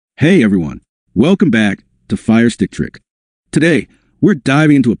Hey everyone, welcome back to FireStick Trick. Today, we're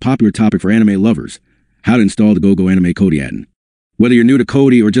diving into a popular topic for anime lovers, how to install the GoGoAnime Kodi Addon. Whether you're new to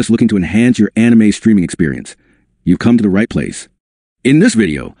Kodi or just looking to enhance your anime streaming experience, you've come to the right place. In this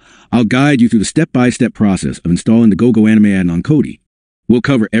video, I'll guide you through the step-by-step process of installing the GoGoAnime Addon on Kodi. We'll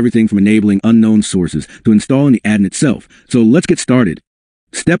cover everything from enabling unknown sources to installing the addon itself, so let's get started.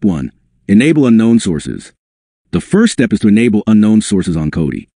 Step 1. Enable unknown sources. The first step is to enable unknown sources on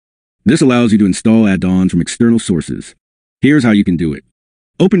Kodi. This allows you to install add-ons from external sources. Here's how you can do it.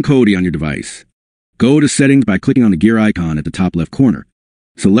 Open Kodi on your device. Go to Settings by clicking on the gear icon at the top left corner.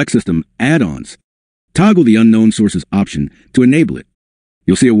 Select System Add-ons. Toggle the Unknown Sources option to enable it.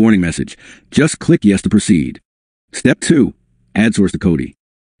 You'll see a warning message. Just click Yes to proceed. Step 2. Add source to Kodi.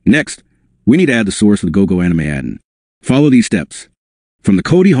 Next, we need to add the source for the GoGoAnime Addon. Follow these steps. From the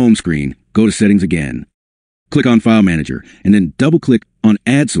Kodi home screen, go to Settings again. Click on File Manager, and then double-click on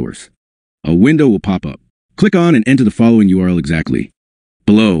Add Source. A window will pop up. Click on and enter the following URL exactly.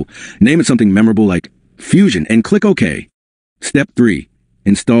 Below, name it something memorable like Fusion and click OK. Step 3.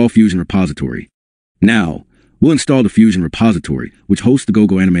 Install Fusion Repository. Now, we'll install the Fusion Repository, which hosts the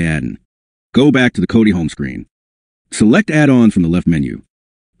GoGoAnime Addon. Go back to the Kodi home screen. Select Add-ons from the left menu.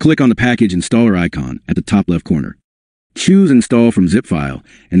 Click on the Package Installer icon at the top left corner. Choose Install from Zip File,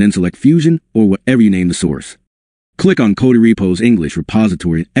 and then select Fusion or whatever you name the source. Click on Kodi Repos English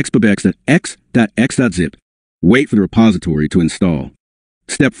Repository xpubx.x.x.zip. Wait for the repository to install.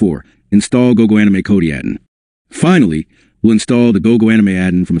 Step 4. Install GoGoAnime Kodi Addon. Finally, we'll install the GoGoAnime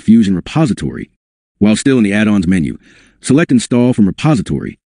Addon from a Fusion repository. While still in the Add-ons menu, select Install from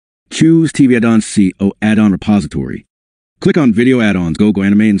Repository. Choose TV Addons CO Add-on Repository. Click on Video Add-ons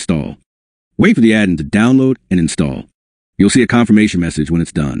GoGoAnime Install. Wait for the addon to download and install. You'll see a confirmation message when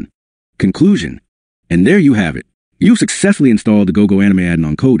it's done. Conclusion. And there you have it. You've successfully installed the GoGoAnime Addon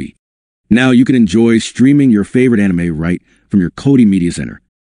on Kodi. Now you can enjoy streaming your favorite anime right from your Kodi Media Center.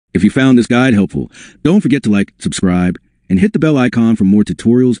 If you found this guide helpful, don't forget to like, subscribe, and hit the bell icon for more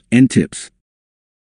tutorials and tips.